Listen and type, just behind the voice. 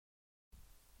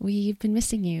We've been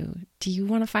missing you. Do you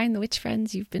want to find the witch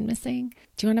friends you've been missing?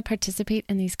 Do you want to participate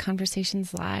in these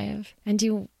conversations live? And do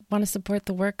you want to support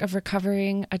the work of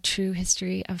recovering a true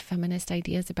history of feminist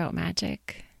ideas about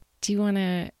magic? Do you want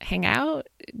to hang out?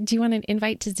 Do you want an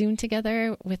invite to Zoom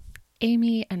together with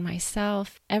Amy and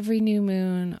myself every new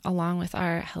moon, along with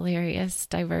our hilarious,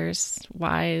 diverse,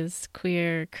 wise,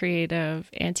 queer, creative,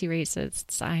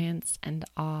 anti-racist, science, and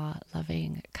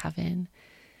awe-loving coven?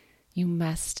 You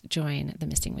must join the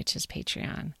Missing Witches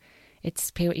Patreon. It's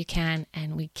pay what you can,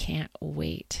 and we can't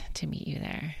wait to meet you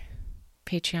there.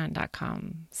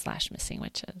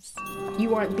 Patreon.com/missingwitches.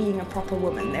 You aren't being a proper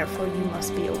woman, therefore you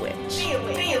must be a witch.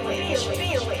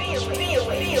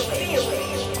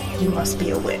 You must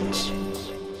be a witch.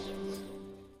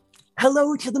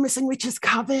 Hello to the Missing Witches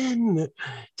Coven.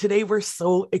 Today we're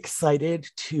so excited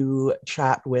to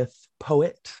chat with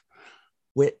poet,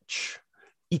 witch,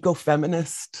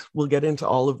 ecofeminist. We'll get into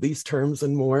all of these terms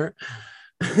and more.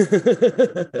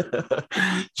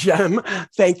 Jem,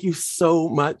 thank you so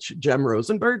much, Jem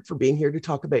Rosenberg, for being here to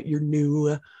talk about your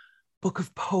new book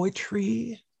of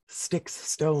poetry, Sticks,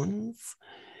 Stones,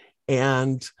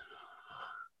 and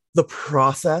the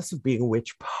process of being a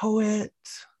witch poet.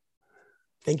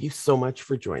 Thank you so much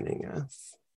for joining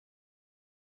us.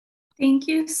 Thank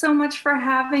you so much for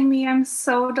having me. I'm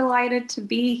so delighted to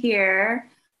be here.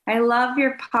 I love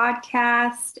your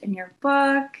podcast and your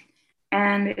book,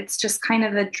 and it's just kind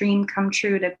of a dream come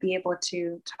true to be able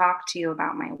to talk to you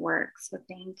about my work. So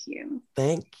thank you.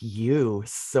 Thank you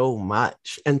so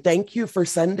much. And thank you for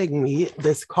sending me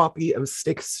this copy of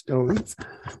Sticks, Stones.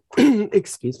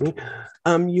 Excuse me.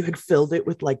 You had filled it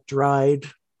with like dried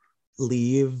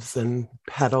leaves and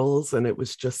petals, and it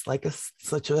was just like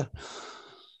such a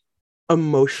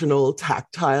emotional,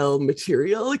 tactile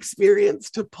material experience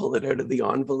to pull it out of the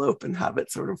envelope and have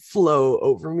it sort of flow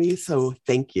over me. So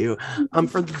thank you.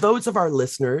 For those of our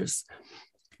listeners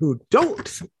who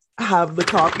don't have the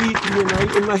copy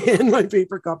in my hand, my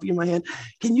paper copy in my hand,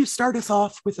 can you start us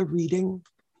off with a reading?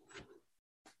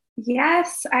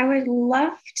 Yes, I would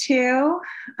love to.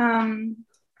 I'm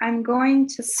going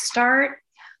to start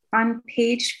on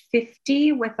page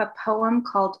 50 with a poem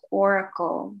called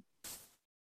Oracle.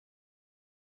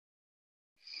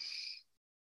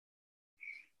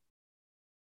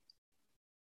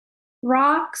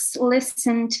 Rocks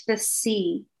listen to the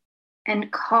sea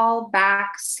and call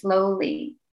back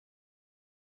slowly.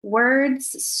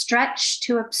 Words stretch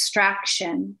to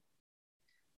abstraction.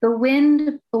 The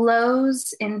wind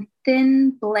blows in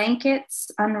thin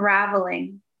blankets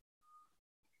unraveling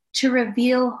to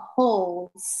reveal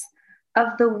holes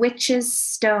of the witch's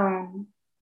stone,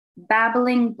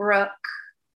 babbling brook,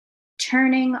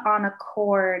 turning on a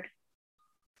chord,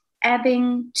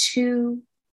 ebbing to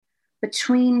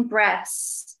between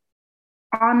breaths,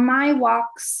 on my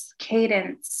walk's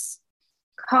cadence,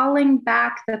 calling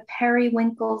back the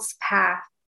periwinkle's path,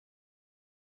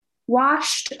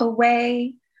 washed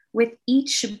away with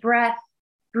each breath,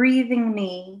 breathing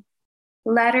me,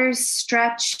 letters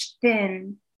stretched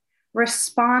thin,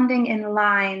 responding in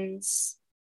lines,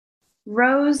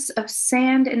 rows of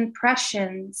sand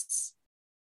impressions,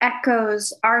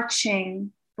 echoes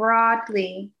arching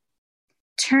broadly,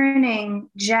 turning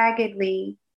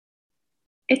jaggedly,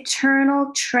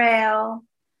 eternal trail,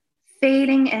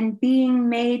 fading and being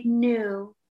made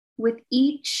new with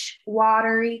each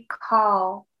watery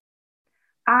call.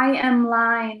 I am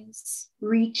lines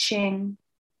reaching,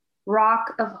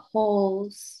 rock of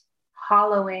holes,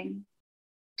 hollowing,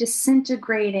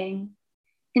 disintegrating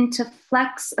into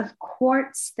flecks of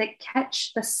quartz that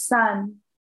catch the sun.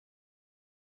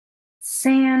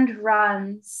 Sand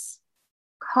runs,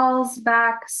 calls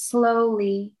back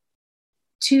slowly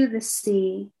to the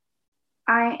sea.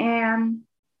 I am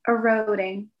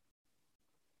eroding.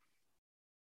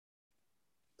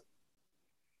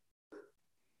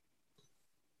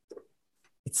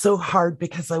 It's so hard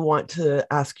because I want to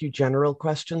ask you general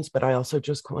questions, but I also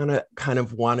just want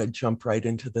to jump right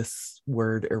into this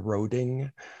word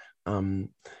eroding.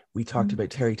 We talked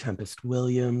about Terry Tempest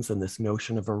Williams and this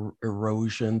notion of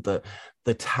erosion, the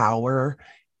tower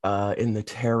in the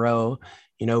tarot,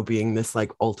 being this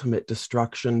like ultimate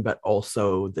destruction, but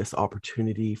also this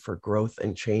opportunity for growth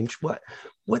and change.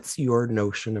 What's your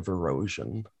notion of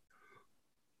erosion?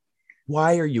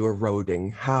 Why are you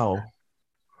eroding? How?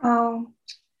 Oh,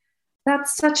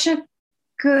 that's such a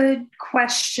good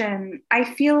question. I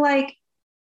feel like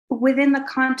within the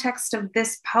context of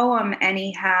this poem,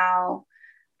 anyhow,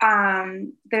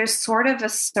 there's sort of a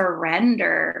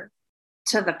surrender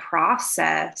to the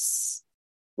process,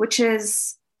 which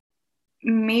is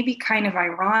maybe kind of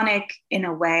ironic in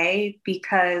a way,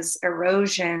 because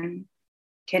erosion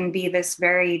can be this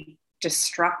very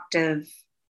destructive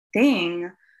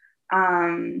thing.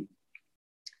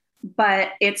 But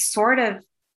it's sort of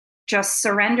just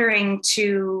surrendering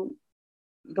to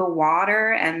the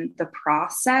water and the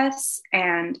process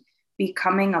and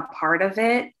becoming a part of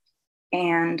it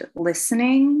and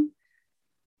listening,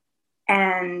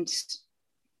 and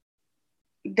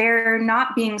there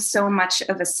not being so much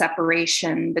of a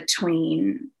separation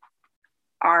between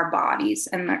our bodies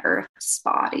and the earth's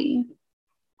body.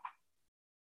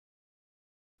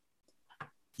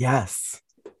 Yes.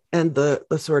 And the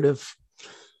sort of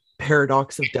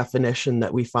paradox of definition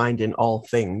that we find in all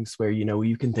things, where, you know,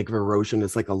 you can think of erosion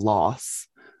as like a loss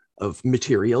of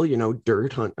material, you know,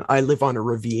 dirt. I live on a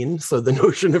ravine, so the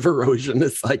notion of erosion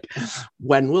is like,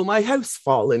 when will my house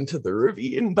fall into the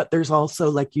ravine? But there's also,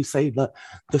 like you say, the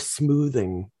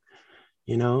smoothing,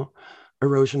 you know.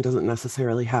 Erosion doesn't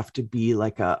necessarily have to be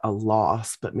like a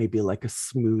loss, but maybe like a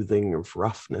smoothing of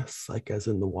roughness, like as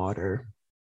in the water.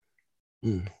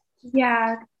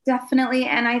 Yeah, definitely.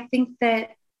 And I think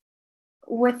that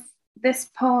with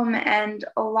this poem and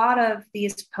a lot of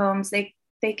these poems, they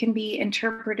can be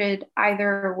interpreted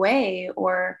either way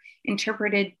or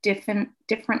interpreted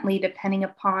differently depending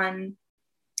upon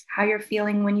how you're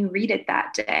feeling when you read it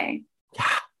that day.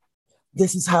 Yeah.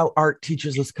 This is how art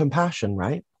teaches us compassion,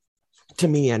 right? To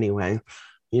me anyway,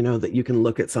 you know, that you can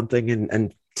look at something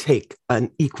and take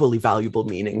an equally valuable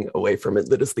meaning away from it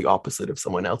that is the opposite of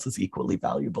someone else's equally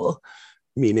valuable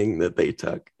meaning that they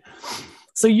took.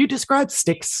 So you described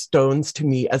Sticks Stones to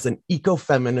me as an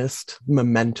ecofeminist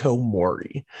memento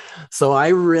mori. So I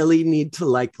really need to,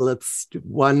 like, let's do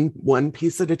one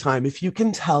piece at a time. If you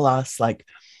can tell us, like,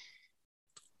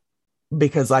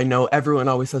 because I know everyone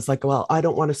always says, like, well, I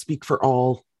don't want to speak for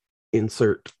all,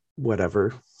 insert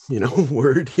whatever, you know,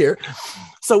 word here.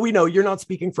 So we know you're not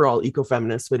speaking for all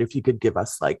ecofeminists, but if you could give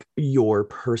us like your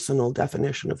personal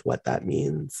definition of what that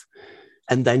means,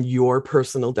 and then your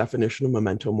personal definition of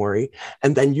memento mori,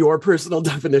 and then your personal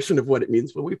definition of what it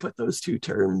means when we put those two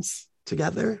terms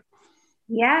together.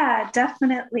 Yeah,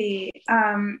 definitely.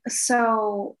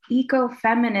 So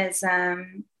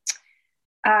ecofeminism,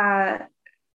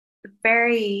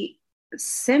 very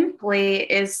simply,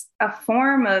 is a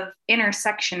form of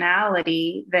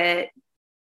intersectionality that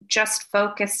just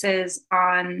focuses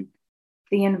on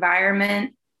the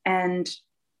environment and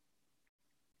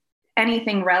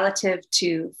anything relative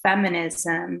to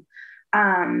feminism.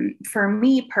 For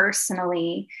me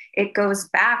personally, it goes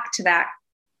back to that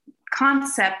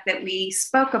concept that we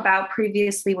spoke about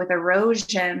previously with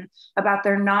erosion, about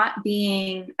there not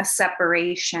being a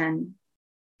separation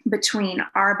between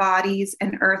our bodies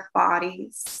and earth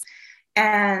bodies,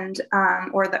 and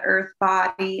or the earth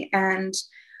body, and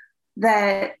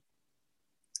that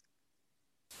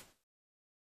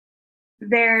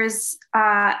there's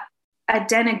a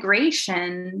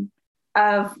denigration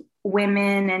of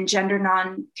women and gender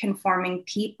non-conforming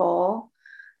people,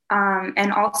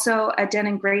 and also a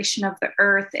denigration of the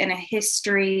earth and a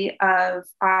history of,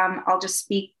 I'll just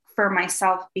speak for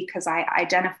myself because I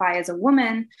identify as a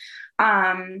woman,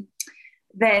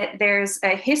 that there's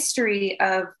a history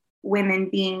of women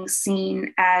being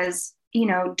seen as, you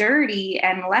know, dirty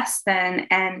and less than,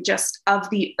 and just of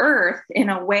the earth in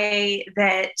a way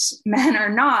that men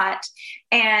are not.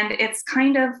 And it's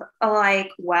kind of like,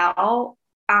 well,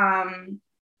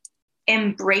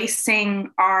 embracing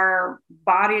our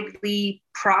bodily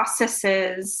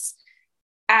processes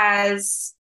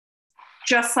as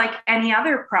just like any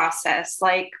other process,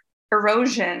 like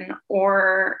erosion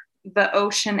or the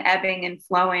ocean ebbing and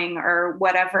flowing or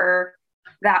whatever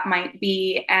that might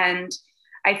be. And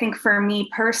I think for me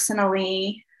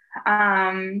personally,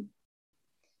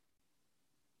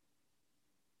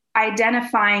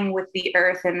 identifying with the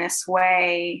earth in this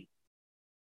way,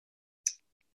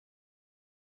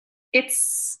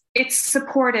 it's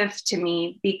supportive to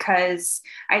me, because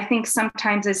I think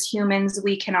sometimes as humans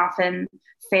we can often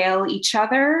fail each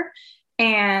other,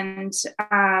 and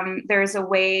there's a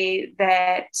way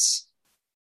that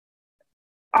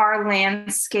our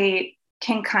landscape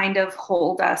can kind of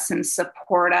hold us and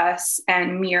support us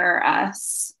and mirror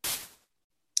us.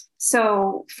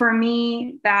 So for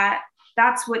me,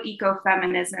 that's what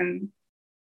ecofeminism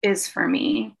is for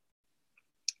me.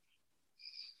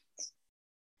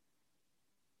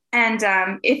 And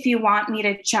if you want me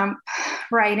to jump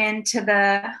right into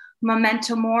the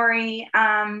memento mori,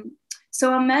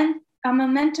 so a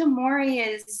memento mori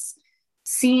is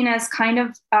seen as kind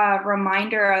of a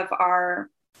reminder of our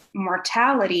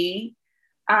mortality,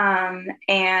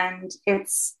 and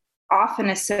it's often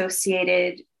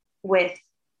associated with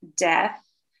death.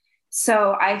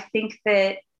 So I think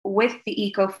that with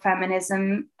the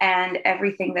ecofeminism and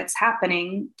everything that's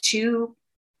happening to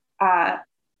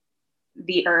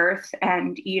the earth.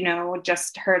 And,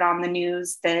 just heard on the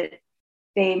news that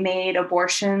they made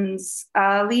abortions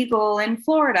legal in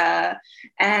Florida,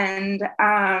 and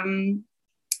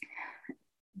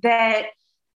that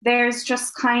there's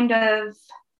just kind of,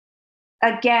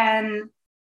 again,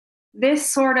 this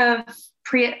sort of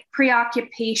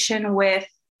preoccupation with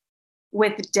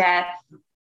death,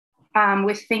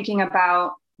 with thinking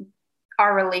about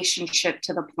our relationship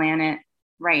to the planet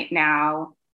right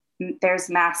now. There's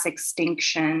mass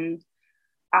extinction.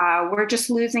 We're just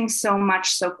losing so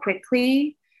much so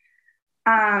quickly.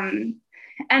 And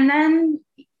then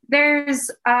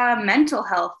there's mental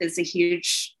health is a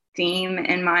huge theme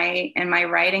in my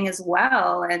writing as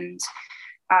well, and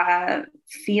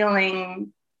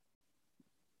feeling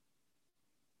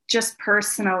just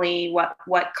personally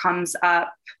what comes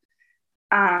up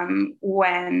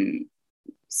when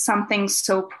something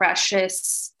so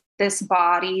precious, this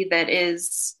body that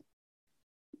is,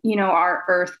 our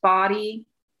earth body,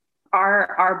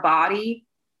 our body,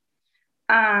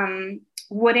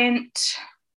 wouldn't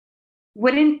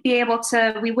be able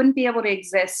to, we wouldn't be able to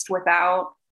exist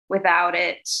without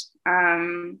it.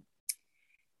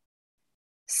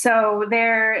 So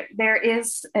there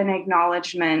is an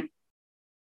acknowledgement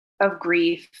of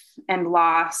grief and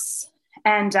loss,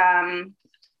 and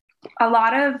a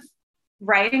lot of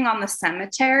writing on the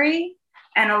cemetery,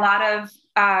 and a lot of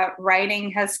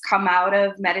writing has come out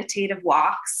of meditative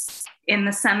walks in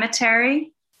the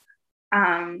cemetery.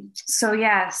 So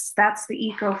yes, that's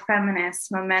the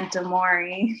ecofeminist memento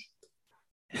mori.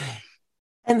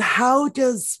 And how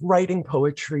does writing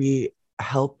poetry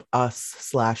help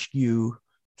us/you/us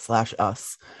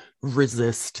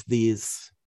resist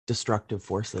these destructive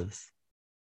forces?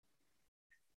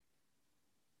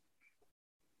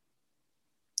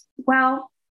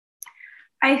 Well,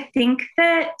 I think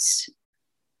that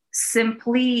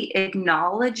simply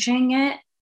acknowledging it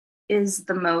is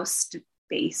the most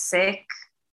basic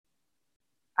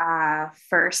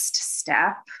first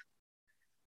step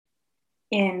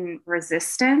in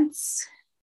resistance.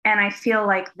 And I feel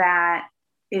like that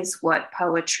is what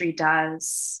poetry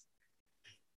does.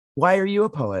 Why are you a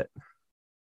poet?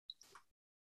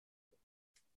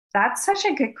 That's such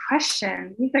a good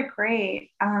question. These are great.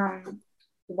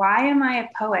 Why am I a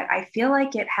poet? I feel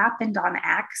like it happened on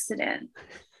accident.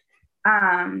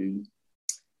 I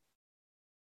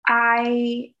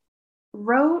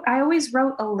always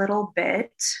wrote a little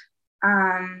bit.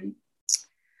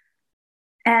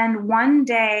 And one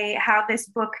day, how this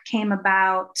book came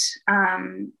about,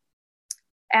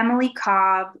 Emily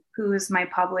Cobb, who is my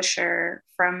publisher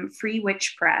from Free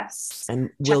Witch Press.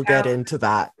 And we'll get into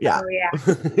that. Yeah. Oh, yeah.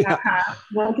 Uh-huh.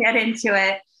 We'll get into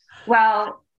it.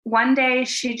 Well, one day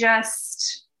she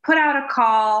just put out a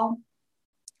call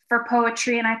for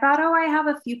poetry, and I thought, I have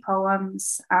a few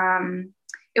poems.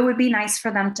 It would be nice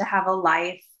for them to have a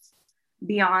life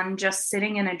beyond just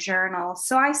sitting in a journal.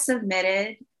 So I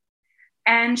submitted,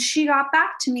 and she got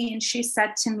back to me and she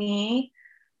said to me,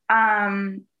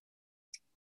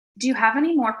 do you have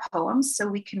any more poems so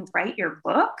we can write your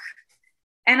book?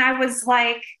 And I was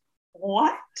like,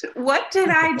 what did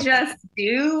I just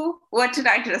do? What did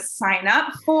I just sign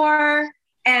up for?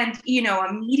 And,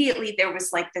 immediately there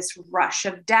was like this rush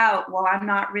of doubt. Well, I'm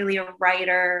not really a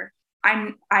writer.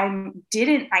 I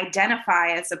didn't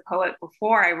identify as a poet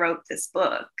before I wrote this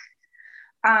book.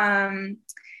 And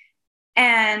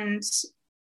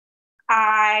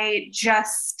I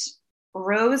just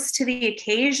rose to the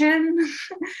occasion.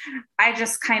 I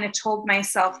just kind of told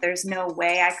myself there's no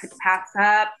way I could pass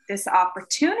up this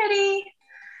opportunity.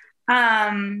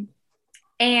 And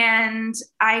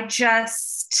I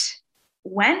just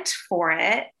went for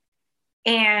it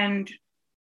and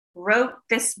wrote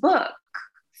this book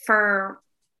for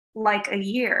like a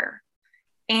year.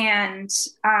 And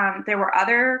there were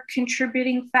other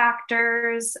contributing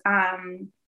factors.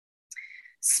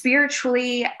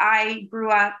 Spiritually, I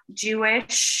grew up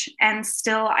Jewish and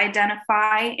still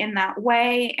identify in that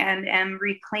way, and am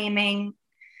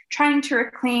trying to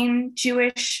reclaim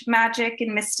Jewish magic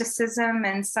and mysticism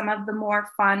and some of the more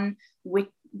fun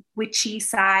witchy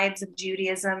sides of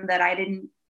Judaism that I didn't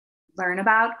learn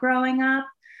about growing up.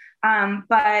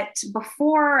 But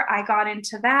before I got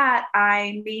into that,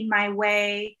 I made my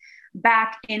way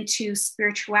back into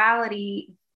spirituality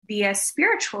via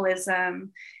spiritualism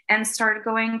and started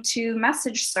going to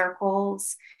message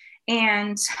circles.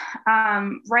 And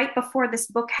right before this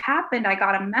book happened, I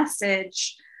got a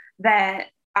message that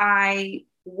I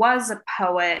was a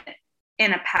poet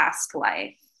in a past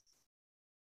life.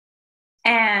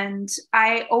 And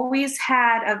I always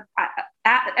had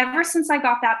ever since I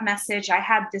got that message, I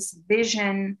had this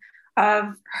vision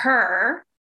of her,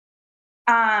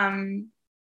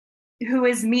 who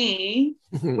is me,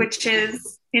 which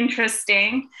is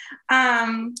interesting.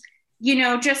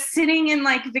 Just sitting in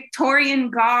like Victorian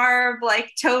garb,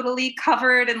 like totally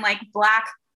covered in like black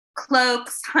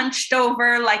cloaks, hunched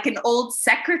over like an old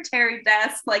secretary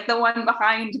desk, like the one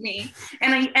behind me.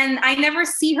 And I never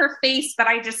see her face, but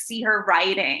I just see her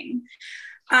writing.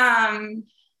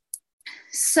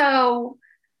 So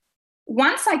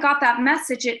once I got that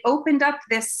message, it opened up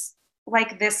this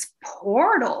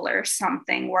portal or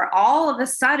something where all of a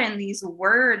sudden these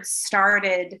words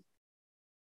started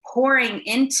pouring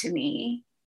into me,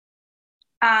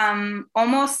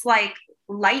 almost like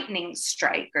lightning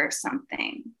strike or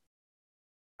something.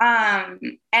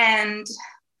 And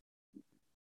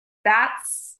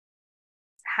that's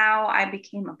how I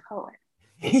became a poet.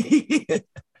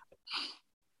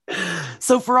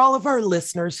 So for all of our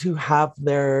listeners who have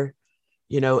their,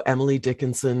 Emily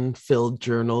Dickinson filled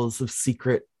journals of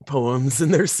secret poems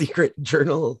in their secret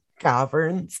journal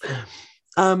caverns,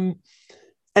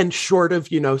 and short of,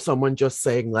 someone just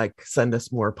saying like, send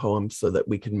us more poems so that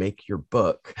we can make your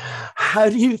book, how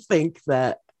do you think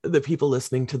that the people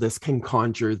listening to this can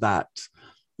conjure that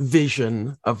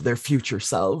vision of their future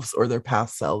selves or their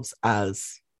past selves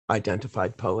as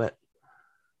identified poet?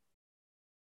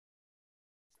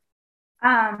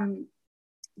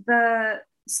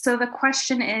 So the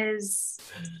question is,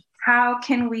 how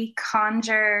can we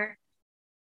conjure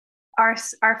our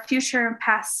future and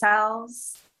past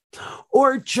selves?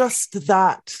 Or just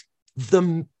that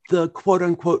the quote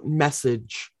unquote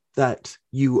message that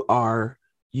you are,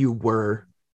 you were,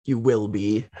 you will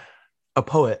be a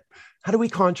poet. How do we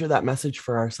conjure that message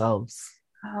for ourselves?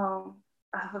 Oh,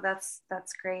 that's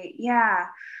great. Yeah.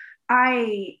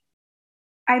 I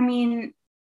mean,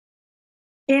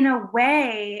 in a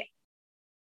way,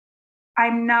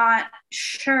 I'm not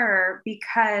sure,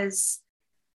 because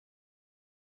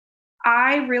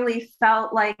I really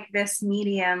felt like this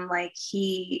medium, like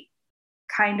he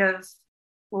kind of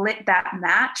lit that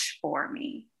match for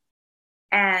me.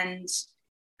 And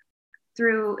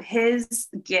through his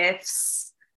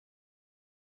gifts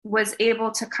was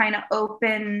able to kind of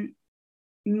open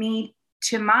me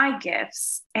to my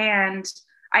gifts. And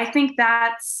I think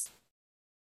that's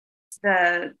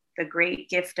the great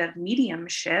gift of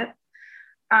mediumship.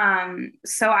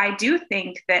 So I do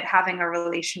think that having a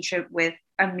relationship with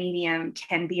a medium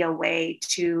can be a way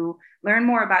to learn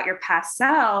more about your past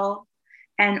self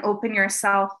and open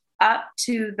yourself up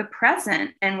to the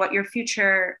present and what your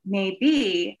future may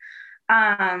be.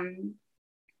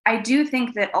 I do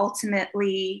think that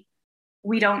ultimately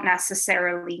we don't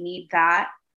necessarily need that,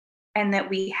 and that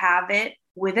we have it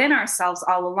within ourselves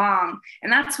all along.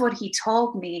 And that's what he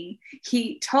told me.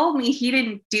 He told me he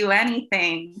didn't do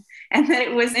anything and that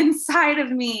it was inside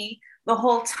of me the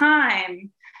whole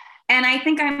time. And I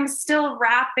think I'm still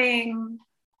wrapping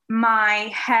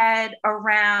my head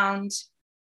around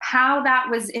how that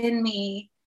was in me,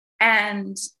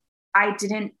 and I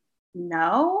didn't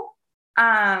know.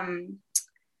 And,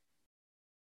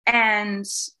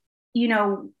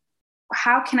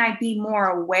 how can I be more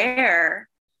aware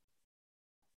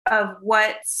of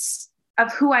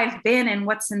who I've been and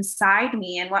what's inside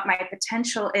me and what my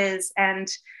potential is? And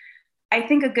I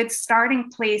think a good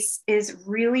starting place is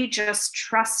really just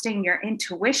trusting your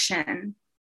intuition.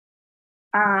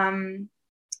 No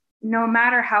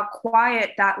matter how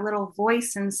quiet that little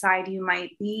voice inside you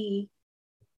might be,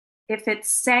 if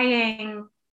it's saying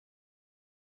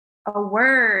a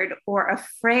word or a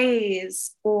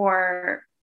phrase, or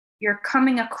you're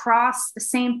coming across the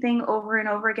same thing over and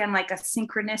over again, like a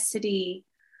synchronicity,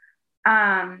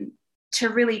 to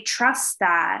really trust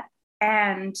that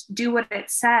and do what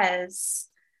it says.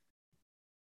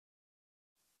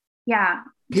 Yeah.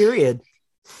 Period.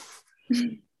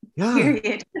 Yeah.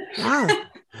 Period. Yeah.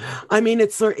 I mean,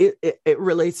 it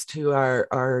relates to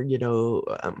our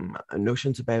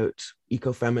notions about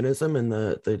ecofeminism and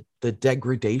the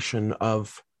degradation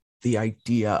of the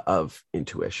idea of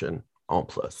intuition en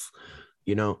plus.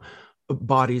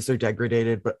 Bodies are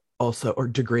degraded, but also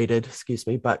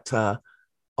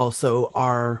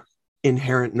our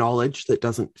inherent knowledge that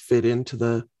doesn't fit into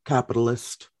the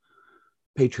capitalist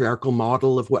patriarchal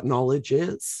model of what knowledge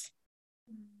is.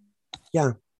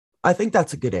 Yeah, I think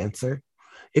that's a good answer.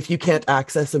 If you can't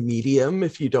access a medium,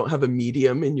 if you don't have a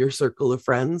medium in your circle of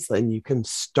friends, then you can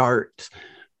start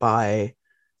by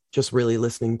just really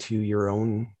listening to your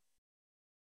own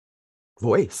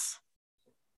voice,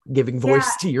 giving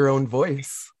voice to your own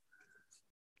voice.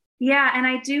 Yeah, and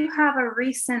I do have a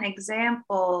recent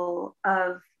example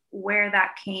of where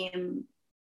that came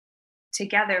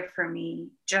together for me,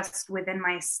 just within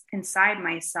inside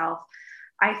myself.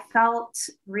 I felt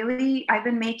really, I've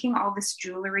been making all this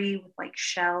jewelry with like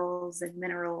shells and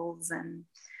minerals, and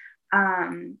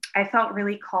I felt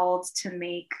really called to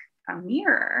make a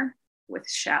mirror with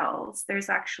shells. There's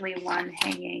actually one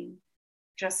hanging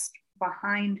just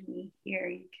behind me here,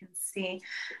 you can see.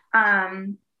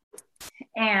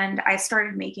 And I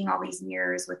started making all these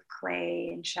mirrors with clay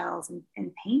and shells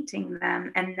and painting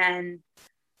them. And then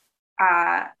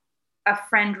a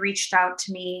friend reached out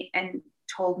to me and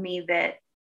told me that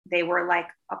they were like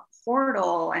a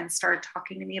portal and started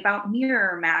talking to me about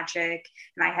mirror magic.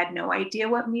 And I had no idea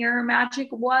what mirror magic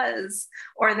was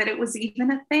or that it was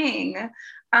even a thing.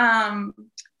 And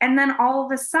then all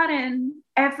of a sudden,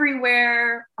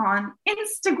 everywhere on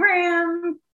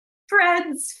Instagram,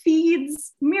 threads,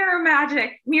 feeds, mirror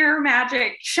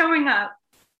magic showing up.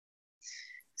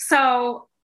 So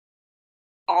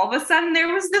all of a sudden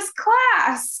there was this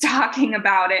class talking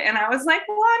about it. And I was like,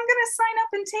 well, I'm going to sign up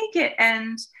and take it.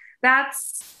 And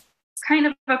that's kind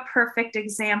of a perfect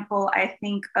example, I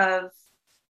think, of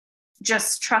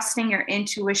just trusting your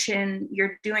intuition.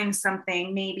 You're doing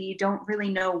something, maybe you don't really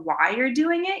know why you're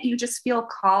doing it. You just feel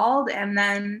called, and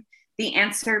then the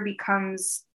answer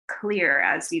becomes clear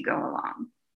as you go along.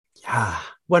 Yeah.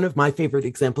 One of my favorite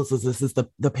examples is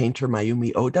the painter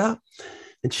Mayumi Oda.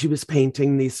 And she was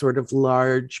painting these sort of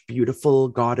large, beautiful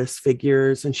goddess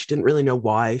figures. And she didn't really know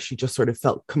why. She just sort of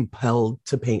felt compelled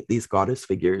to paint these goddess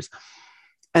figures.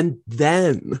 And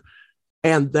then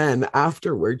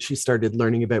afterwards, she started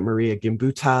learning about Maria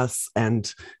Gimbutas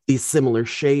and these similar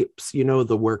shapes, you know,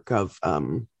 the work of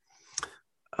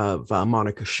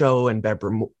Monica Cho and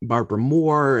Barbara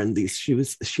Moore. And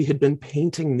she had been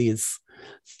painting these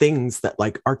things that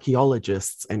like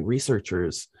archaeologists and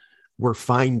researchers were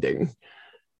finding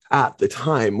at the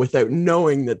time without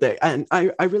knowing that and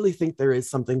I really think there is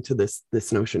something to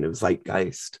this notion of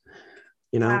zeitgeist,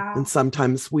 you know. Wow. And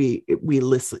sometimes we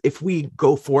listen, if we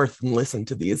go forth and listen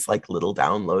to these like little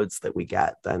downloads that we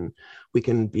get, then we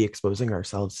can be exposing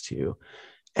ourselves to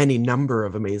any number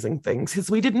of amazing things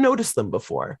because we didn't notice them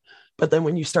before. But then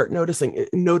when you start noticing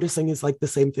is like the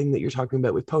same thing that you're talking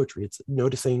about with poetry. It's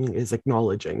noticing is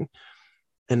acknowledging.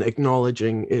 And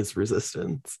acknowledging is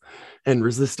resistance, and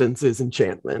resistance is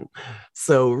enchantment.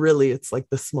 So really, it's like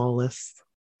the smallest.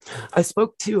 I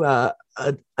spoke to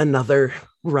another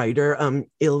writer,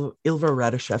 Ilva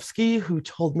Radoszewski, who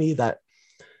told me that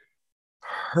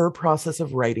her process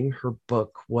of writing her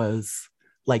book was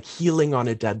like healing on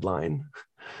a deadline.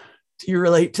 Do you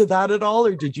relate to that at all,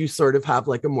 or did you sort of have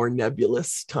like a more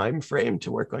nebulous time frame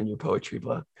to work on your poetry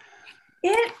book?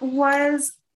 It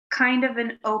was kind of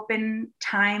an open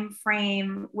time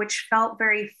frame, which felt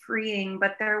very freeing,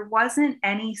 but there wasn't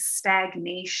any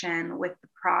stagnation with the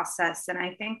process. And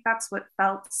I think that's what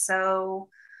felt so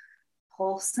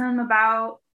wholesome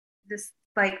about this,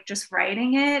 like just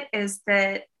writing it, is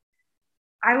that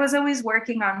I was always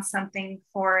working on something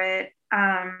for it.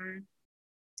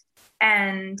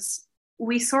 And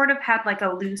we sort of had like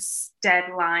a loose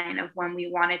deadline of when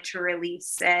we wanted to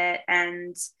release it.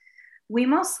 And we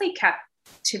mostly kept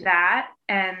to that,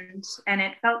 and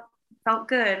it felt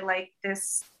good, like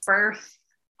this birth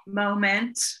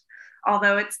moment,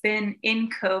 although it's been in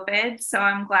COVID. So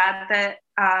I'm glad that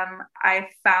I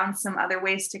found some other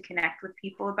ways to connect with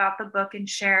people about the book and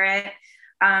share it,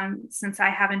 since I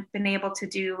haven't been able to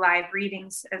do live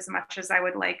readings as much as I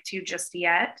would like to just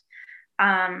yet.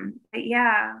 But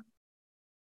yeah.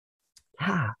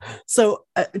 So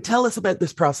tell us about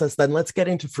this process then. Let's get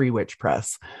into Free Witch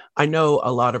Press. I know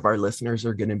a lot of our listeners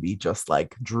are going to be just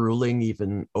like drooling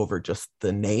even over just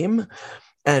the name,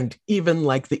 and even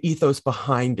like the ethos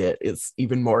behind it is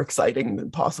even more exciting than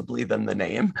possibly than the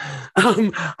name.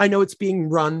 I know it's being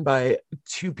run by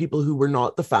two people who were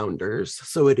not the founders,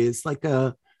 so it is like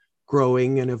a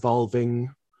growing and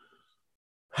evolving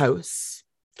house.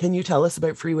 Can you tell us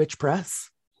about Free Witch Press?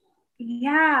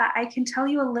 Yeah, I can tell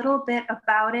you a little bit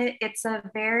about it. It's a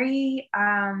very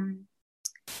kind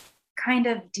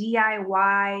of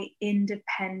DIY,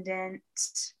 independent,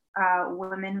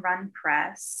 women-run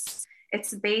press.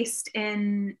 It's based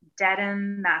in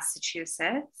Dedham,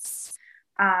 Massachusetts.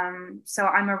 So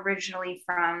I'm originally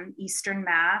from Eastern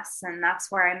Mass, and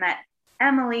that's where I met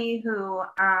Emily, who,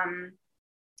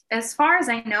 as far as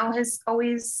I know, has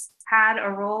always had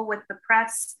a role with the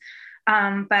press.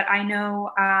 But I know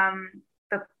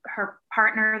her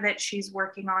partner that she's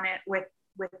working on it with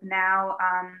now,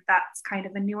 that's kind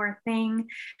of a newer thing.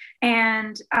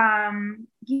 And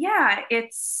yeah,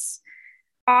 it's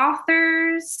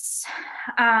Authors,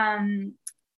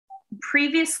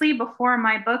 previously, before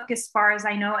my book, as far as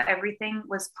I know, everything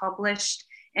was published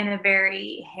in a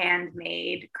very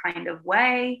handmade kind of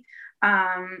way.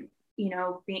 Hand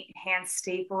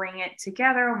stapling it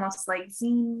together, almost like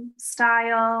zine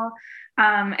style.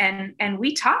 And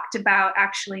we talked about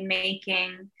actually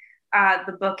making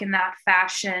the book in that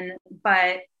fashion,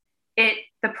 but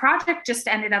the project just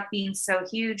ended up being so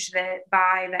huge that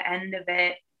by the end of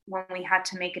it, when we had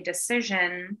to make a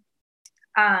decision,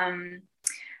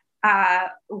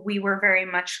 we were very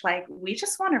much like, we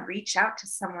just want to reach out to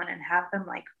someone and have them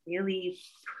like really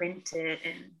print it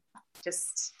and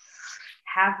just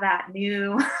have that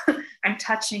new I'm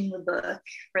touching the book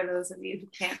for those of you who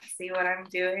can't see what I'm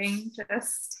doing.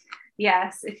 Just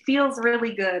yes, it feels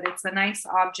really good. It's a nice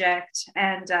object,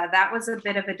 and that was a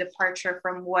bit of a departure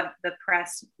from what the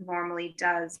press normally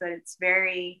does, but it's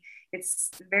very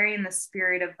in the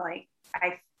spirit of like,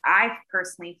 I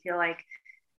personally feel like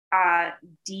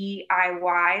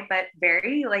DIY, but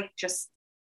very like just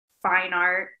fine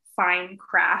art, fine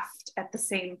craft at the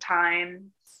same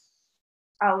time.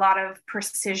 A lot of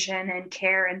precision and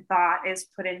care and thought is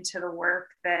put into the work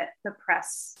that the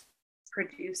press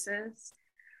produces.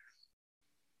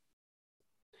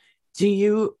 Do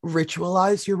you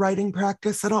ritualize your writing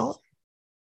practice at all?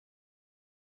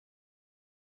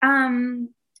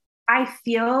 I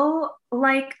feel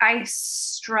like I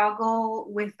struggle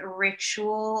with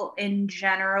ritual in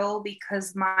general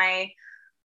because my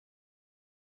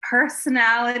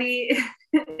personality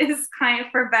is kind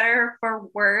of, for better or for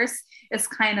worse, is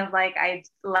kind of like, I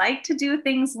like to do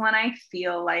things when I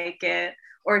feel like it,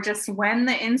 or just when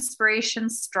the inspiration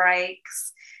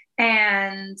strikes,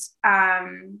 and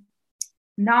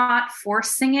not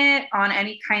forcing it on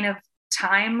any kind of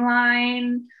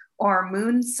timeline or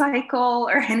moon cycle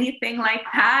or anything like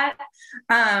that.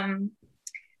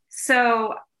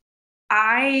 So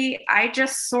I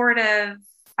just sort of,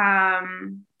 I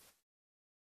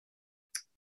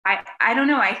don't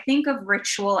know, I think of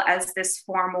ritual as this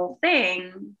formal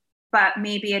thing, but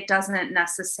maybe it doesn't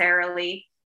necessarily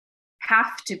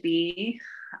have to be.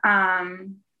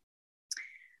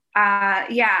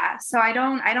 So I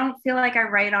don't feel like I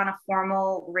write on a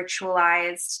formal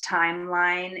ritualized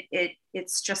timeline.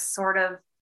 It's just sort of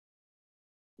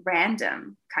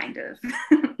random, kind of.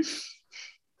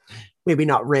 Maybe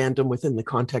not random within the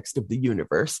context of the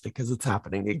universe, because it's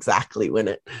happening exactly when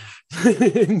it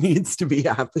needs to be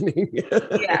happening.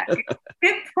 Yeah,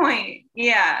 good point.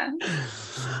 Yeah.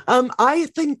 I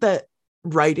think that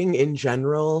writing in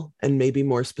general, and maybe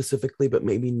more specifically, but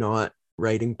maybe not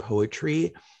writing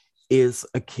poetry, is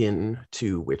akin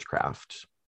to witchcraft.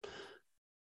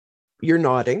 You're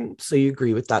nodding, so you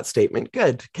agree with that statement.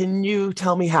 Good. Can you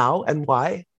tell me how and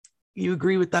why you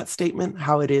agree with that statement?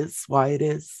 How it is, why it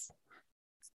is?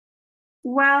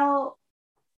 Well,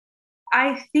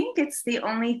 I think it's the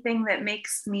only thing that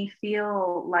makes me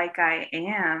feel like I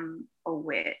am a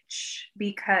witch,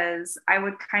 because I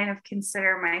would kind of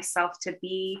consider myself to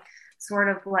be sort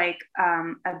of like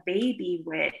a baby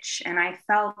witch. And I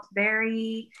felt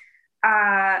very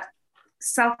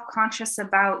self-conscious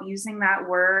about using that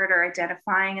word or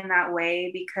identifying in that way,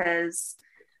 because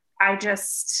I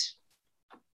just,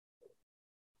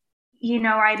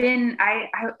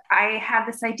 I had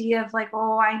this idea of like,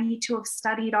 oh, I need to have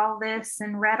studied all this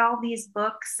and read all these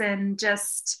books and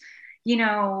just,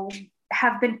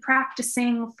 have been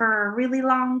practicing for a really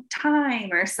long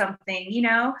time or something.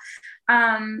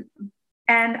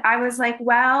 And I was like,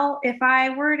 well, if I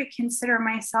were to consider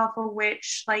myself a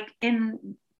witch, like,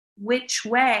 in which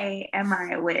way am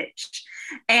I a witch?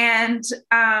 And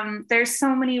there's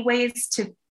so many ways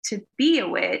to be a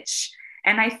witch.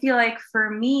 And I feel like for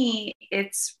me,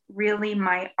 it's really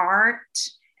my art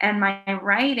and my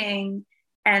writing,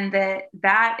 and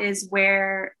that is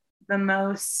where the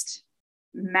most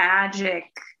magic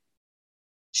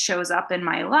shows up in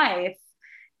my life.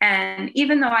 And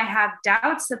even though I have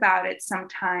doubts about it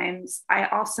sometimes, I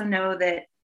also know that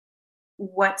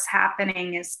what's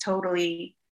happening is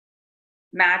totally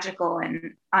magical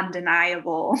and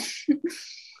undeniable.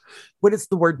 What does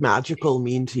the word magical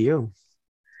mean to you?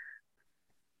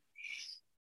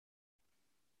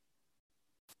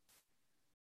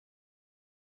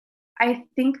 I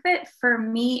think that for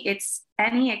me, it's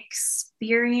any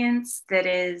experience that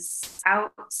is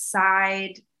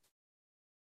outside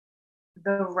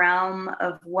the realm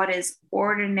of what is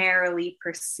ordinarily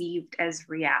perceived as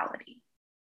reality.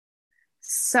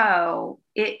 So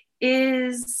it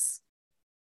is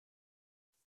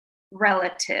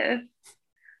relative,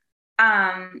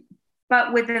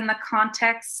 but within the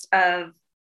context of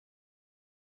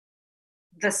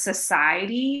the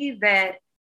society that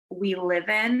we live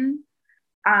in,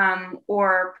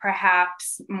 or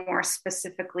perhaps more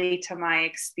specifically to my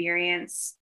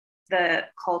experience, the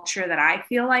culture that I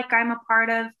feel like I'm a part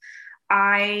of.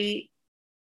 I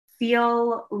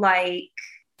feel like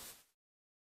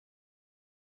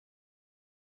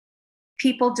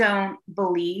people don't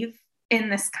believe in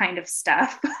this kind of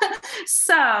stuff,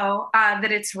 so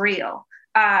that it's real.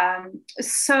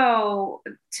 So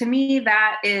to me,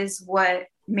 that is what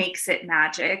makes it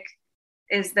magic,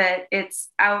 is that it's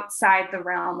outside the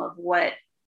realm of what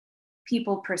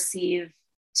people perceive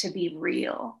to be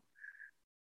real,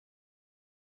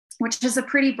 which is a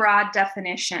pretty broad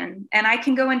definition. And I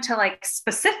can go into like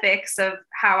specifics of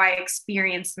how I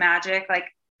experience magic. Like,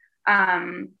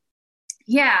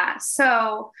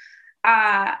 so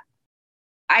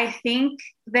I think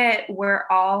that we're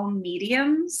all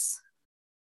mediums,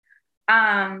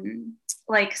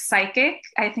 like psychic.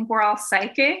 I think we're all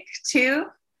psychic too.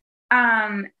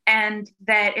 And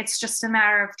that it's just a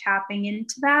matter of tapping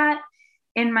into that.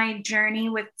 In my journey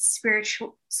with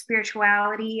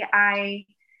spirituality, I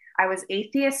was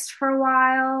atheist for a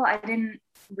while. I didn't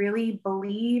really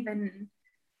believe in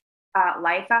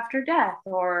life after death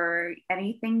or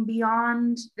anything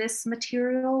beyond this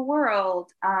material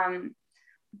world.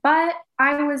 But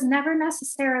I was never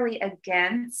necessarily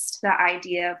against the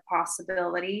idea of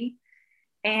possibility.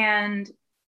 And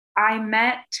I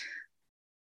met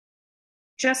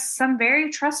just some very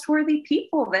trustworthy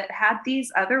people that had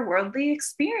these otherworldly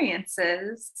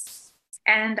experiences,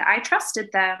 and I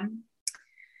trusted them.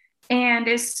 And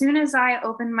as soon as I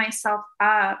opened myself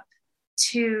up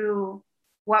to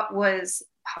what was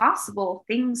possible,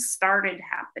 things started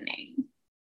happening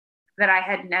that I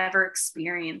had never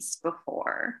experienced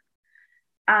before.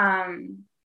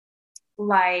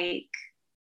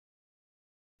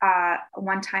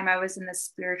 One time I was in the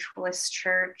spiritualist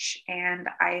church and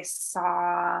I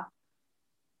saw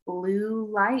blue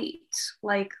light,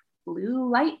 like blue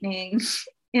lightning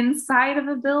inside of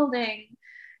a building,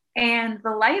 and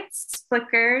the lights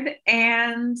flickered,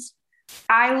 and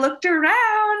I looked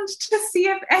around to see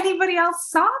if anybody else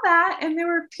saw that, and there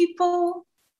were people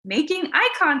making eye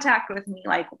contact with me,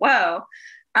 like, whoa.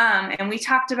 And we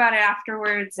talked about it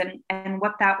afterwards and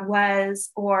what that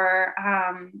was. Or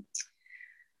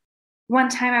one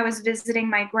time I was visiting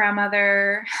my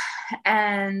grandmother,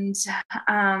 and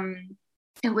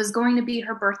it was going to be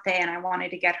her birthday, and I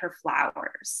wanted to get her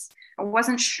flowers. I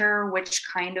wasn't sure which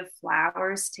kind of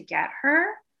flowers to get her.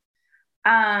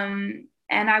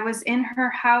 And I was in her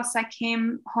house. I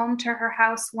came home to her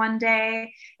house one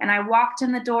day, and I walked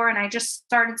in the door, and I just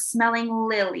started smelling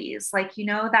lilies. Like, you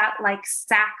know, that like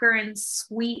saccharine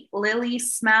sweet lily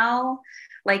smell,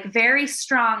 like very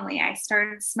strongly. I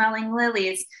started smelling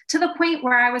lilies to the point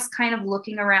where I was kind of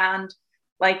looking around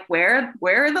like, where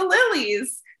are the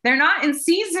lilies? They're not in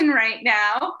season right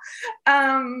now.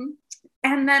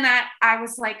 And then I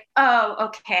was like, oh,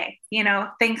 okay, you know,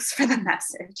 thanks for the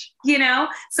message, you know?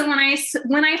 So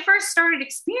when I first started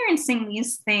experiencing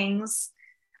these things,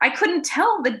 I couldn't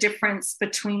tell the difference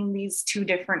between these two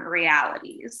different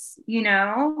realities, you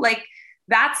know? Like,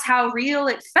 that's how real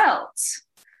it felt.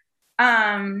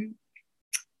 And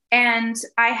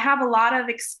I have a lot of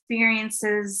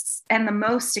experiences, and the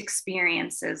most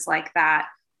experiences like that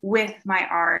with my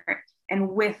art and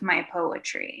with my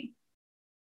poetry.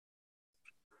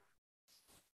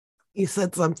 You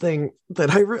said something that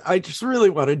I just really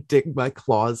want to dig my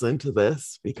claws into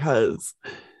this, because,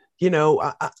 you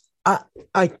know,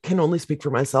 I can only speak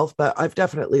for myself, but I've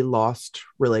definitely lost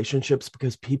relationships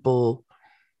because people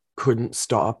couldn't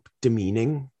stop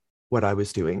demeaning what I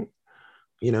was doing,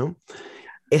 you know?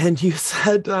 And you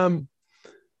said that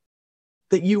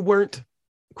you weren't,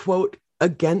 quote,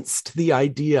 against the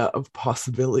idea of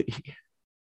possibility.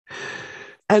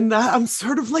 And that, I'm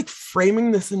sort of like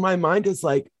framing this in my mind as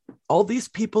like, all these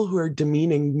people who are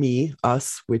demeaning me,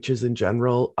 us, witches in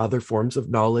general, other forms of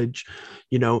knowledge,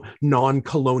 you know,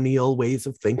 non-colonial ways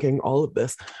of thinking, all of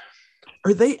this,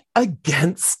 are they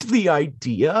against the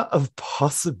idea of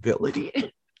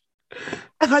possibility?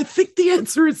 And I think the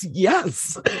answer is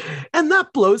yes. And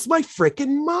that blows my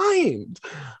freaking mind.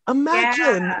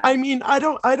 Imagine. Yeah. I mean, I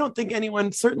don't think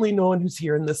anyone, certainly no one who's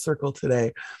here in this circle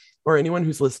today, or anyone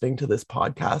who's listening to this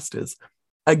podcast, is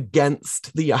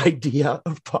against the idea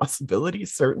of possibility,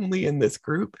 certainly in this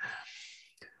group.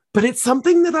 But it's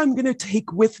something that I'm going to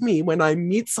take with me when I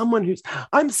meet someone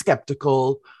I'm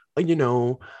skeptical, you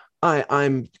know,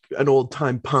 I'm an old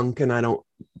time punk and I don't,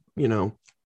 you know,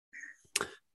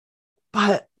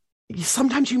 but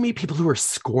sometimes you meet people who are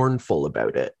scornful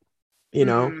about it, you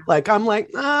know, like I'm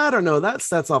like, I don't know,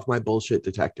 that's off my bullshit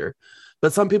detector.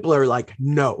 But some people are like,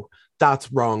 no,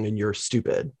 that's wrong and you're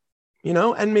stupid, you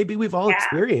know? And maybe we've all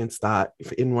experienced that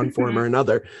in one form or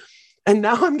another. And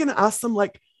now I'm going to ask them,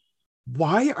 like,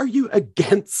 why are you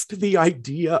against the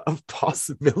idea of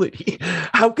possibility?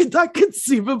 How could that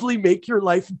conceivably make your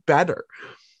life better?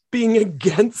 Being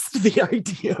against the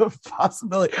idea of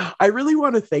possibility. I really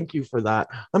want to thank you for that.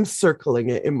 I'm circling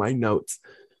it in my notes.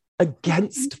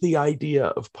 Against the idea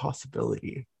of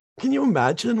possibility. Can you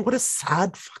imagine what a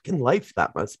sad fucking life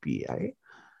that must be, eh?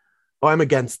 Oh, I'm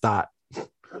against that.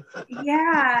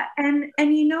 Yeah. And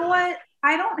you know what?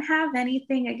 I don't have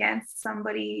anything against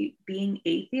somebody being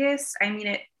atheist. I mean,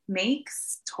 it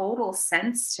makes total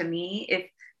sense to me. If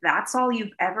that's all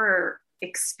you've ever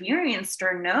experienced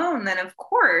or known, then of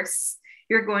course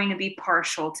you're going to be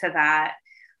partial to that.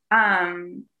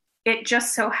 It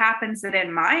just so happens that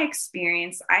in my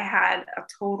experience, I had a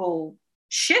total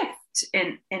shift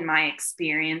in my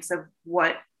experience of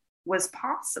what was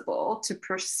possible to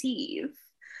perceive.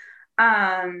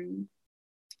 And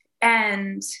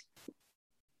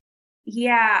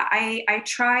yeah, I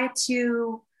try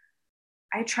to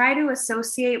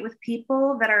associate with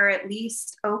people that are at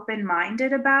least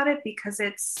open-minded about it, because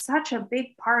it's such a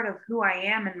big part of who I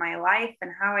am in my life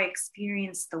and how I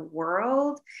experience the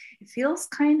world. It feels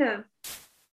kind of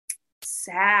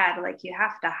sad, like you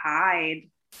have to hide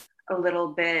a little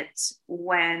bit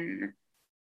when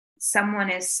someone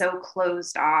is so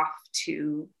closed off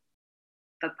to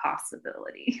the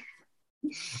possibility.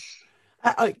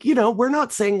 You know, we're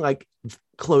not saying like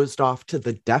closed off to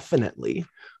the definitely.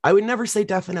 I would never say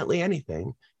definitely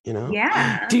anything, you know?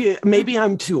 Yeah. Maybe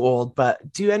I'm too old,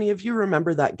 but do any of you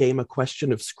remember that game, A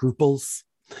Question of Scruples?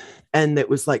 And it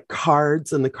was like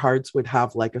cards, and the cards would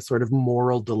have like a sort of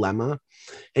moral dilemma,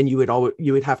 and you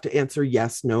would have to answer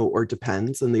yes, no, or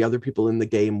depends, and the other people in the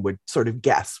game would sort of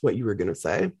guess what you were going to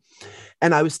say.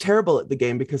 And I was terrible at the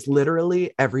game because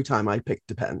literally every time I picked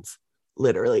depends.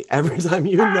 Literally every time,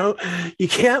 you know, you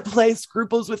can't play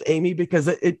Scruples with Amy because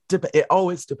it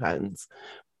always depends.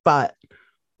 But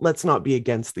let's not be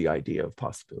against the idea of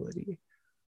possibility.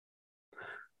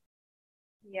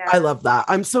 Yeah. I love that.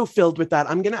 I'm so filled with that.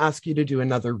 I'm going to ask you to do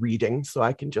another reading so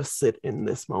I can just sit in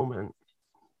this moment.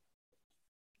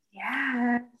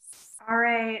 Yes. All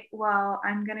right. Well,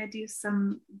 I'm going to do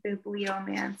some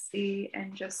bibliomancy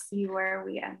and just see where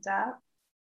we end up.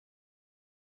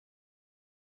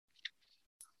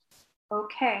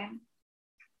 Okay.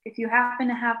 If you happen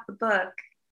to have the book,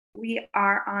 we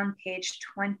are on page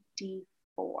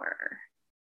 24.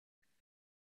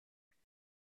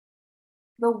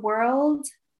 The world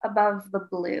above the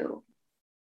blue.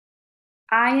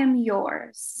 I am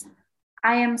yours.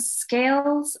 I am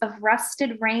scales of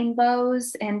rusted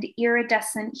rainbows and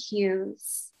iridescent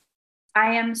hues.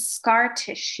 I am scar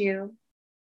tissue.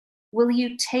 Will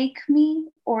you take me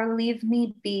or leave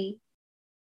me be?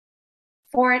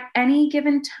 For at any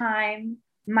given time,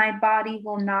 my body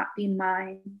will not be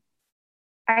mine.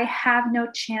 I have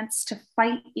no chance to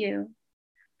fight you.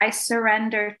 I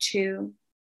surrender to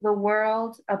the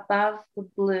world above the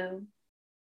blue.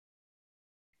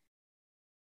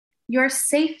 Your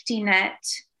safety net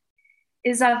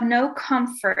is of no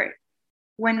comfort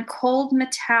when cold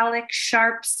metallic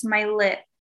sharps my lip,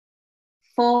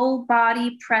 full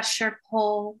body pressure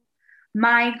pull,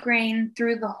 migraine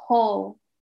through the hole,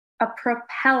 a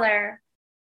propeller,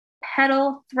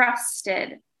 pedal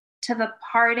thrusted to the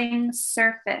parting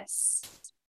surface,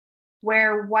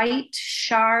 where white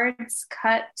shards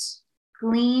cut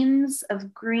gleams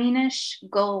of greenish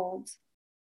gold.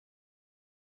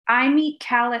 I meet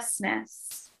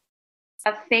callousness,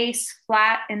 a face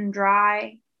flat and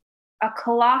dry, a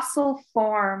colossal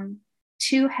form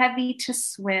too heavy to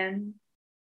swim,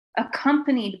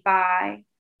 accompanied by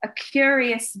a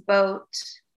curious boat,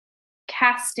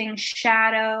 casting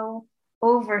shadow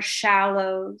over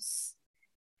shallows,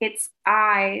 its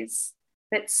eyes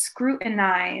that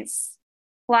scrutinize,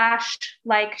 flash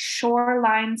like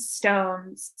shoreline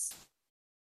stones.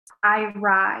 I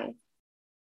writhe.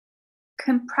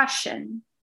 Compression,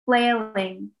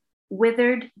 flailing,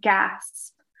 withered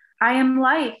gasp. I am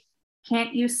life,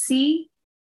 can't you see?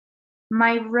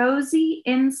 My rosy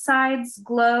insides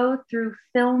glow through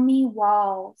filmy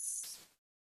walls.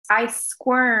 I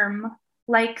squirm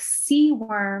like sea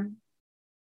worm,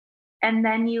 and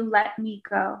then you let me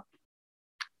go.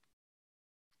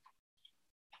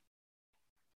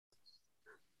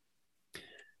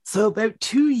 So about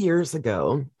 2 years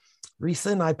ago,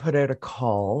 Risa and I put out a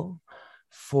call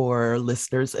for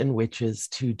listeners and witches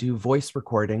to do voice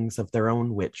recordings of their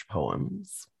own witch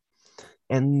poems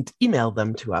and email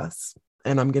them to us.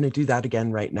 And I'm going to do that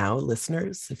again right now.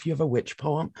 Listeners, if you have a witch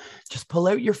poem, just pull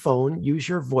out your phone, use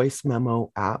your voice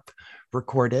memo app,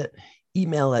 record it,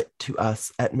 email it to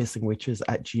us at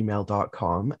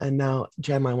missingwitches@gmail.com. And now,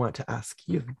 Jem, I want to ask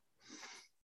you,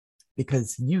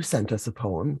 because you sent us a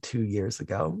poem 2 years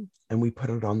ago and we put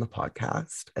it on the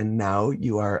podcast. And now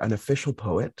you are an official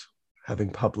poet, having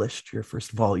published your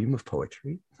first volume of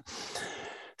poetry.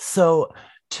 So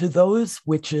to those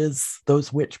witches,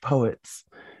 those witch poets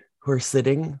who are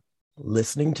sitting,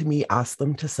 listening to me ask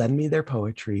them to send me their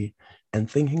poetry and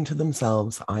thinking to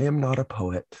themselves, I am not a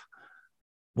poet,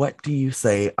 what do you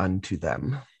say unto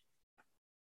them?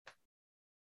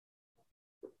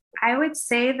 I would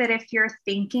say that if you're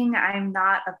thinking I'm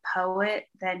not a poet,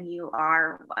 then you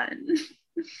are one.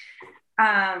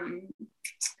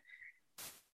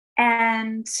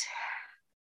 And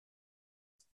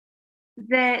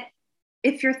that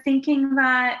if you're thinking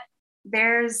that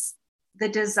there's the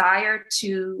desire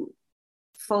to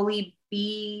fully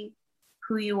be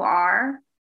who you are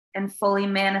and fully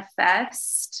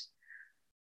manifest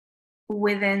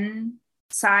within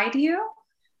inside you,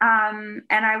 and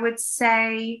I would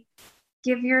say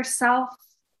give yourself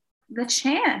the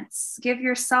chance, give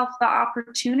yourself the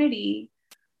opportunity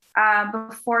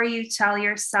before you tell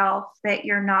yourself that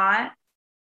you're not.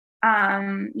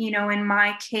 In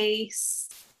my case,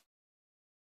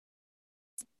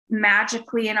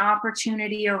 magically an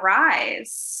opportunity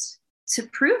arose to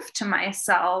prove to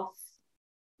myself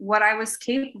what I was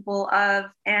capable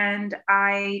of. And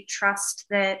I trust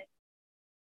that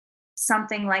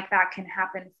something like that can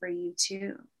happen for you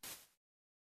too.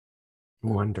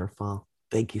 Wonderful.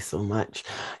 Thank you so much.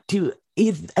 Do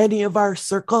any of our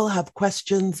circle have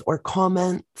questions or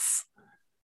comments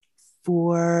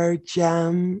for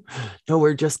Jem? No,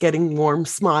 we're just getting warm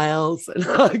smiles and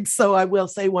hugs. So I will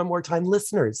say one more time,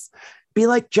 listeners, be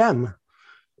like Jem,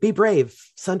 be brave,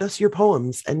 send us your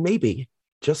poems, and maybe,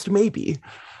 just maybe,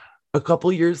 a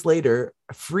couple years later,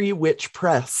 Free Witch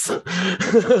Press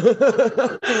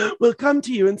will come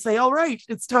to you and say, all right,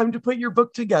 it's time to put your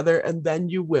book together, and then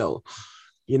you will.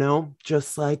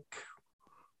 Just like,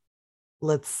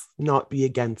 let's not be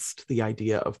against the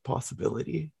idea of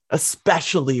possibility,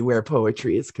 especially where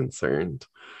poetry is concerned.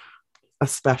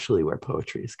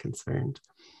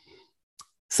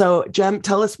 So, Jem,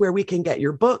 tell us where we can get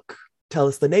your book. Tell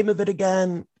us the name of it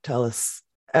again. Tell us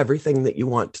everything that you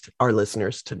want our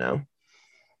listeners to know.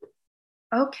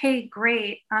 Okay,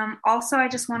 great. Also, I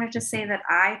just wanted to say that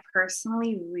I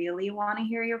personally really want to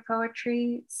hear your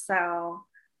poetry. So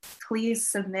please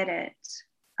submit it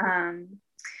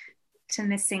to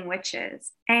Missing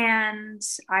Witches, and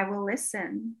I will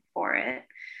listen for it.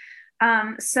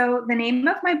 So the name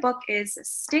of my book is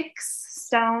Sticks,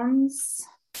 Stones.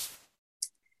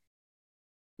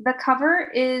 The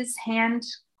cover is hand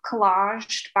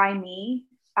collaged by me.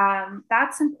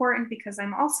 That's important because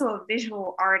I'm also a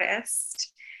visual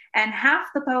artist, and half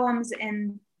the poems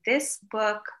in this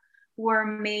book were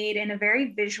made in a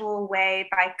very visual way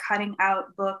by cutting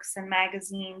out books and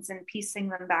magazines and piecing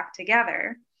them back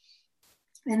together.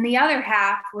 And the other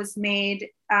half was made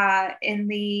in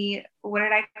the, what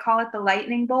did I call it? The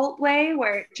lightning bolt way,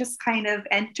 where it just kind of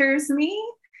enters me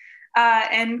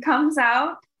and comes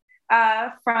out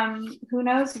from who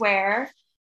knows where.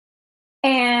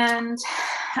 And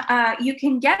you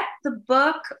can get the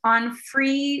book on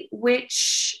Free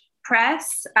Witch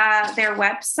Press, their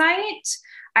website.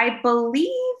 I believe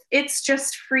it's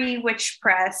just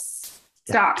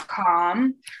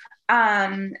freewitchpress.com.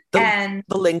 And the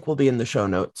link will be in the show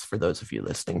notes for those of you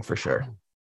listening, for sure.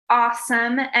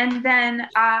 Awesome. And then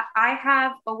I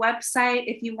have a website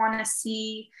if you want to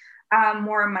see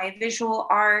more of my visual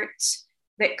art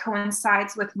that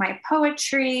coincides with my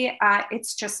poetry.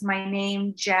 It's just my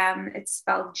name, Jem. It's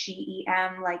spelled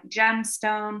Gem, like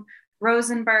gemstone,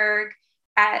 Rosenberg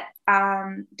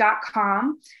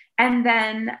 .com. And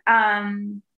then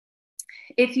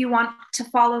if you want to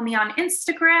follow me on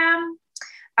Instagram,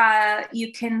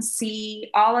 you can see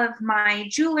all of my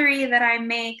jewelry that I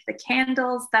make, the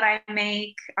candles that I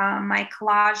make, my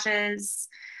collages,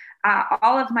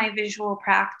 all of my visual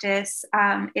practice.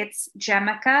 It's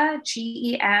Gemica,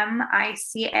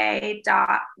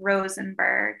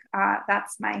 GEMICA.Rosenberg.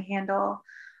 That's my handle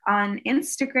on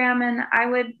Instagram. And I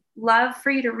would love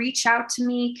for you to reach out to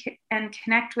me and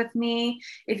connect with me.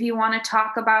 If you want to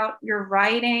talk about your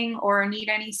writing or need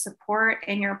any support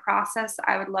in your process,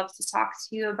 I would love to talk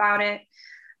to you about it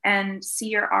and see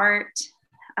your art.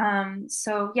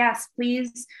 So yes,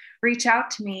 please reach out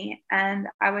to me and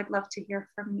I would love to hear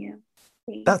from you.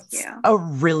 That's a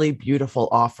really beautiful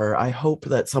offer. I hope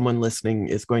that someone listening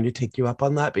is going to take you up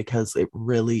on that, because it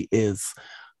really is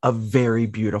a very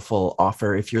beautiful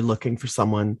offer if you're looking for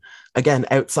someone, again,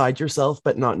 outside yourself,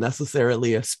 but not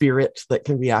necessarily a spirit that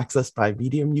can be accessed by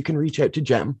medium. You can reach out to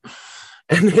Jem.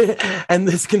 And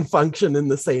this can function in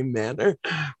the same manner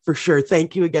for sure.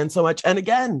 Thank you again so much. And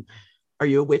again, are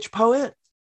you a witch poet?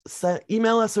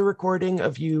 Email us a recording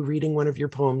of you reading one of your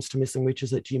poems to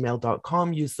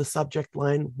missingwitches@gmail.com. Use the subject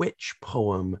line witch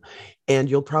poem, and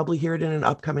you'll probably hear it in an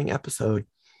upcoming episode.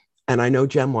 And I know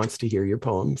Jem wants to hear your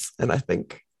poems, and I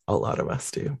think a lot of us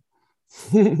do.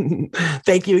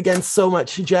 Thank you again so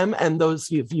much, Jem, and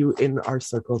those of you in our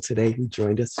circle today who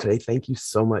joined us today. Thank you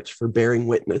so much for bearing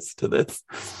witness to this.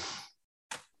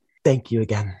 Thank you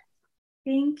again.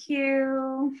 Thank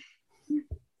you.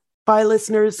 Bye,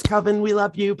 listeners. Coven, we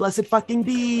love you. Blessed fucking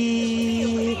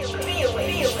be.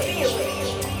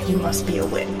 You must be a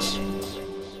witch.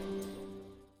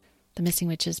 The Missing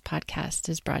Witches podcast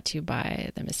is brought to you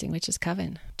by the Missing Witches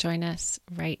Coven. Join us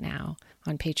right now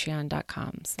on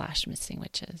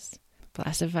patreon.com/missingwitches.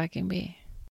 Blessed fucking be.